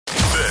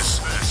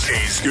This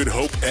is Good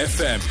Hope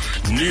FM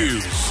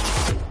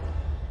News.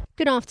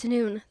 Good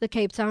afternoon. The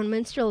Cape Town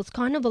Minstrels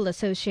Carnival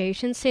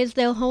Association says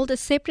they'll hold a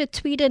separate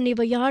Tweede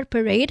Nuwejaar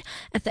Parade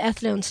at the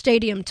Athlone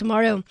Stadium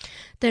tomorrow.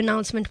 The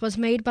announcement was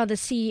made by the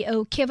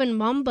CEO Kevin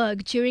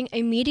Momberg during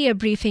a media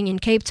briefing in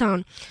Cape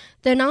Town.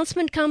 The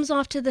announcement comes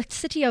after the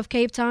City of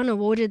Cape Town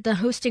awarded the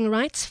hosting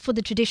rights for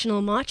the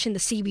traditional march in the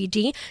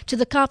CBD to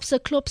the Kaapse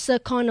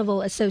Klopse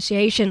Carnival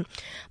Association.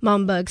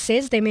 Momberg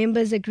says their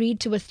members agreed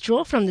to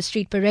withdraw from the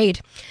street parade.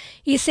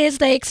 He says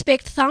they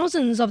expect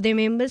thousands of their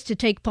members to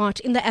take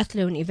part in the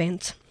Athlone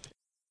event.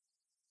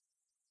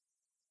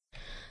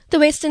 The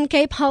Western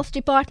Cape Health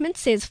Department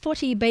says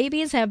 40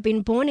 babies have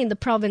been born in the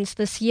province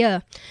this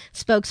year.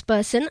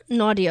 Spokesperson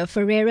Nadia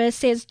Ferreira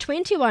says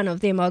 21 of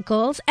them are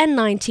girls and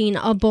 19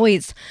 are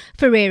boys.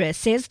 Ferreira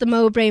says the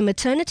Mowbray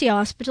Maternity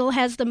Hospital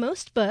has the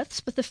most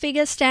births, with the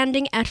figure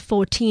standing at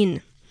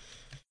 14.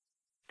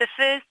 The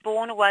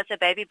firstborn was a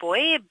baby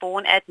boy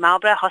born at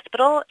Mowbray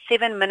Hospital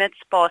 7 minutes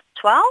past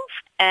 12,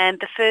 and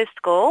the first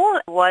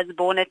girl was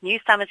born at New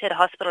Somerset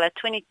Hospital at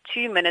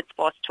 22 minutes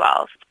past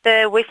 12.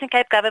 The Western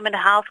Cape Government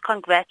Health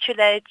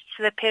congratulates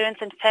the parents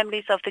and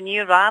families of the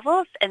new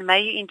arrivals, and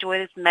may you enjoy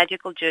this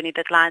magical journey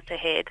that lies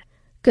ahead.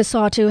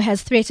 COSATU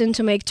has threatened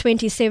to make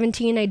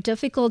 2017 a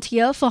difficult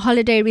year for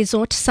holiday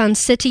resort Sun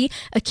City,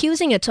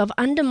 accusing it of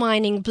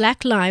undermining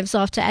black lives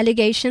after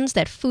allegations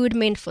that food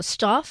meant for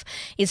staff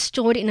is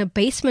stored in a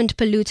basement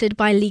polluted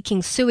by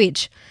leaking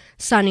sewage.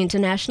 Sun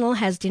International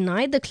has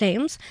denied the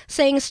claims,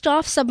 saying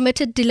staff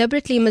submitted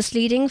deliberately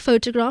misleading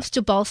photographs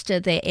to bolster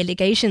their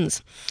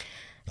allegations.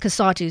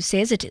 COSATU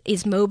says it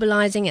is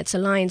mobilizing its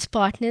alliance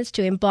partners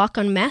to embark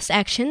on mass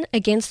action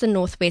against the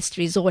Northwest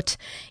Resort.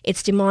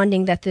 It's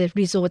demanding that the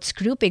resort's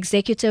group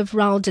executive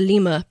Raul de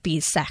Lima be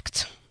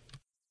sacked.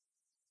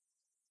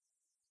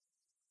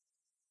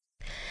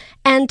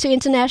 And to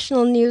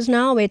international news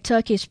now, where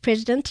Turkish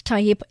President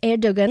Tayyip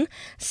Erdogan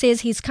says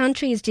his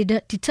country is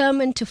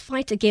determined to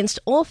fight against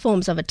all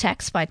forms of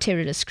attacks by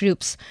terrorist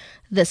groups.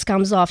 This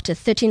comes after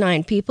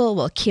 39 people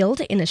were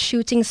killed in a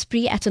shooting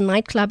spree at a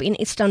nightclub in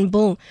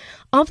Istanbul.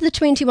 Of the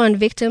 21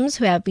 victims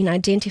who have been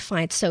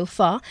identified so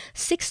far,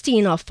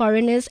 16 are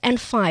foreigners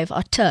and 5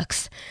 are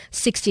Turks.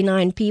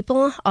 69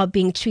 people are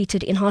being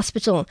treated in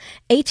hospital.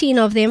 18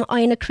 of them are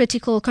in a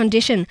critical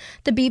condition.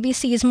 The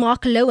BBC's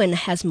Mark Lowen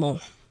has more.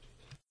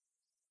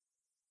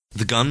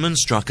 The gunman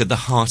struck at the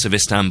heart of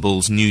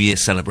Istanbul's New Year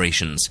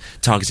celebrations,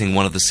 targeting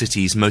one of the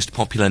city's most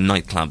popular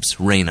nightclubs,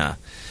 Reyna.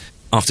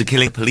 After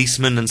killing a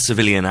policeman and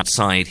civilian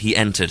outside, he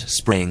entered,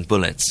 spraying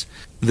bullets.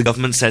 The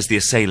government says the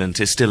assailant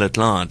is still at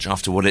large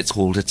after what it's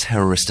called a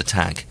terrorist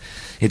attack.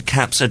 It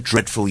caps a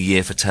dreadful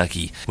year for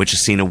Turkey, which has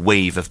seen a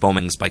wave of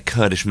bombings by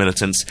Kurdish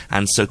militants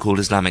and so-called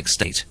Islamic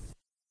State.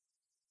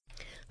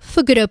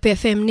 For Good Hope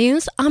FM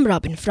News, I'm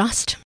Robin Frost.